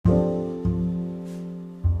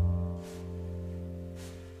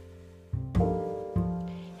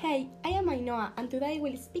Noah, and today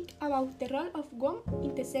we'll speak about the role of women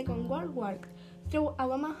in the Second World War through a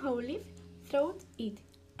woman who lived through it.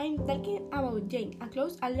 I'm talking about Jane, a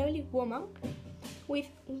close and lovely woman.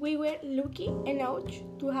 We were lucky enough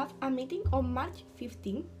to have a meeting on March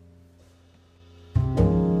 15.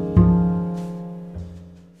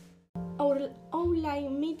 Our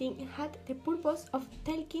online meeting had the purpose of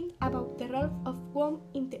talking about the role of women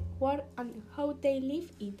in the war and how they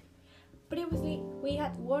live it. Previously, we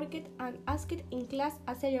had worked and asked in class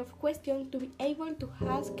a series of questions to be able to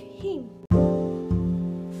ask him.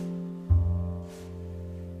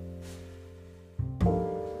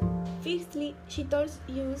 Firstly, she told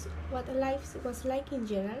us what life was like in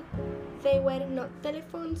general. There were no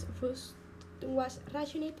telephones, food was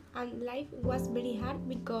rationed, and life was very hard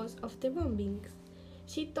because of the bombings.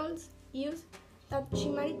 She told us that she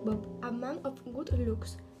married Bob, a man of good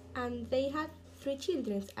looks, and they had 3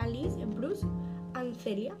 children, Alice, Bruce, and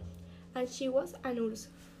Celia, and she was a nurse.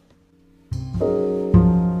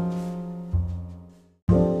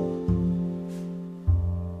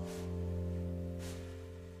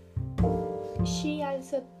 She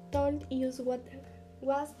also told us what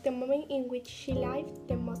was the moment in which she lived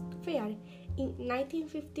the most fear. In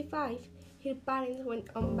 1955, her parents went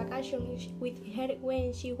on vacation with her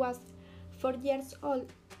when she was 4 years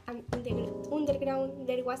old, and in the underground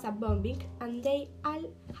there was a bombing, and they all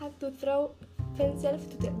had to throw themselves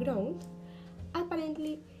to the ground.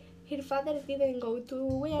 Apparently, her father didn't go to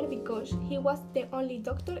war because he was the only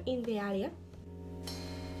doctor in the area.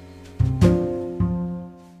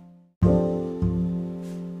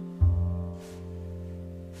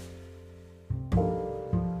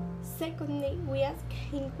 Secondly, we asked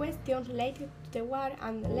him questions related to the war,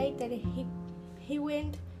 and later he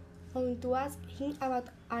went on to ask him about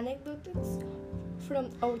anecdotes from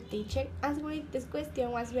our teacher. Answering this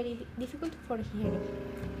question was very difficult for her.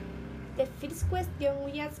 The first question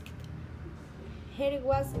we asked her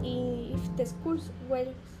was if the schools were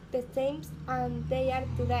the same as they are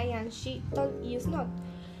today, and she told us not.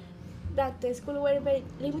 That the schools were very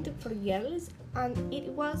limited for girls, and it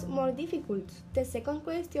was more difficult. The second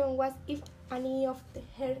question was if any of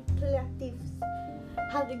her relatives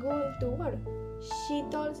had gone to war. She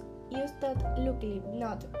told us that luckily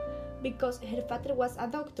not, because her father was a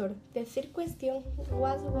doctor. The third question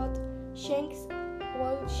was what changes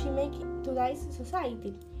would she make today's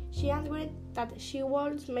society. She answered that she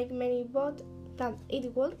would make many, but that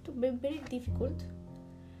it would be very difficult.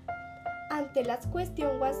 And the last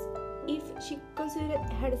question was if she considered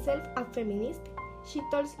herself a feminist. She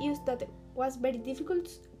told us that it was very difficult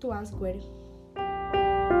to answer.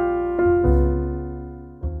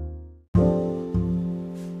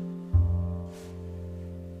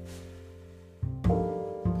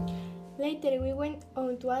 Later, we went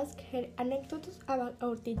on to ask her anecdotes about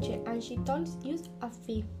our teacher, and she told us a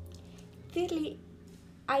few. Thirdly,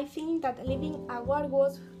 I think that living a war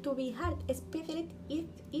was to be hard, especially if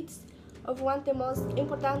it's of one of the most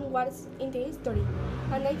important wars in the history,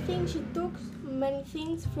 and I think she took many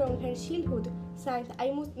things from her childhood, saying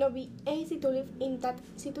I must not be easy to live in that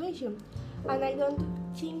situation, and I don't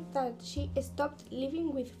think that she stopped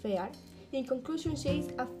living with fear. In conclusion, she is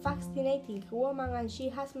a fascinating woman and she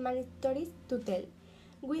has many stories to tell.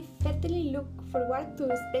 We certainly look forward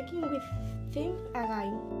to speaking with them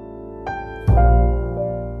again.